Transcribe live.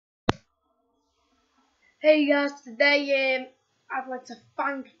Hey guys, today I'd like to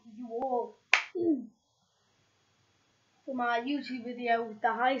thank you all for my YouTube video with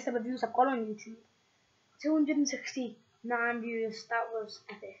the highest ever views I've got on YouTube. 269 views, that was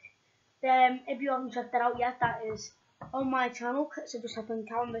epic. If you haven't checked that out yet, that is on my channel, so just type in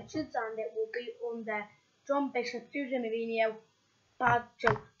Callum Richards and it will be under John Bishop, Jose Mourinho, Bad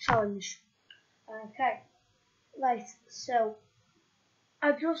Joke Challenge. Okay, right, so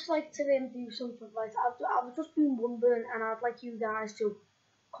I'd just like to do something like I've just been wondering, and I'd like you guys to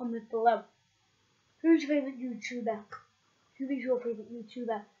comment below. Who's your favourite YouTuber? Who is your favourite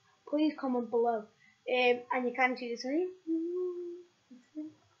YouTuber? Please comment below. And you can choose me.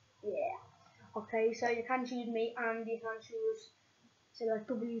 Yeah. Okay, so you can choose me, and you can choose say like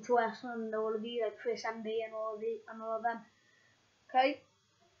W2S and all of these, like Chris MB and all of them. Okay.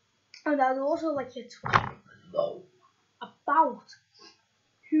 And I'd also like you to comment below about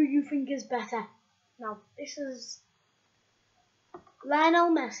who you think is better. Now, this is Lionel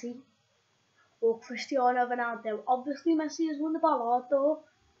Messi or Cristiano Ronaldo. Obviously, Messi has won the Ballon d'Or,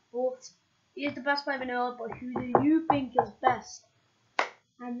 but he is the best player in the world. But who do you think is best?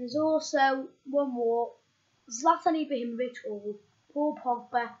 And there's also one more: Zlatan Ibrahimovic or Paul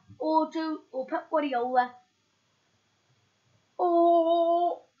Pogba or Pep Guardiola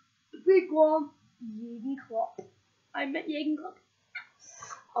or the big one, Jürgen Klopp. I met Jürgen Klopp.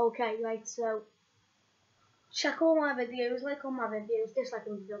 Okay, right, so check all my videos, like all my videos, dislike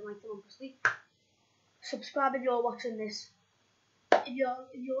them if you don't like them, obviously. Subscribe if you're watching this. If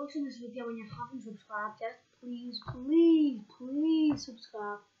you're watching this video and you haven't subscribed yet, please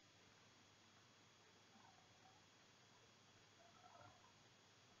subscribe.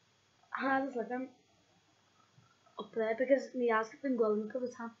 And I just like them up there because my eyes have been glowing all the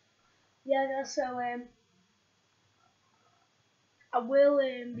time. Yeah, guys, so I will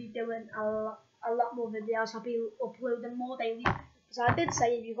be doing a lot more videos. I'll be uploading more daily. Because I did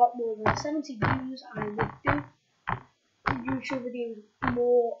say if you got more than 70 views, I would do YouTube videos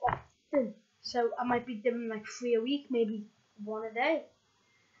more often. So I might be doing like 3 a week, maybe 1 a day.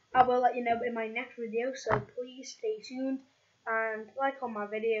 I will let you know in my next video, so please stay tuned and like on my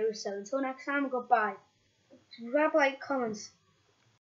videos. So until next time, goodbye. Subscribe, like, comments.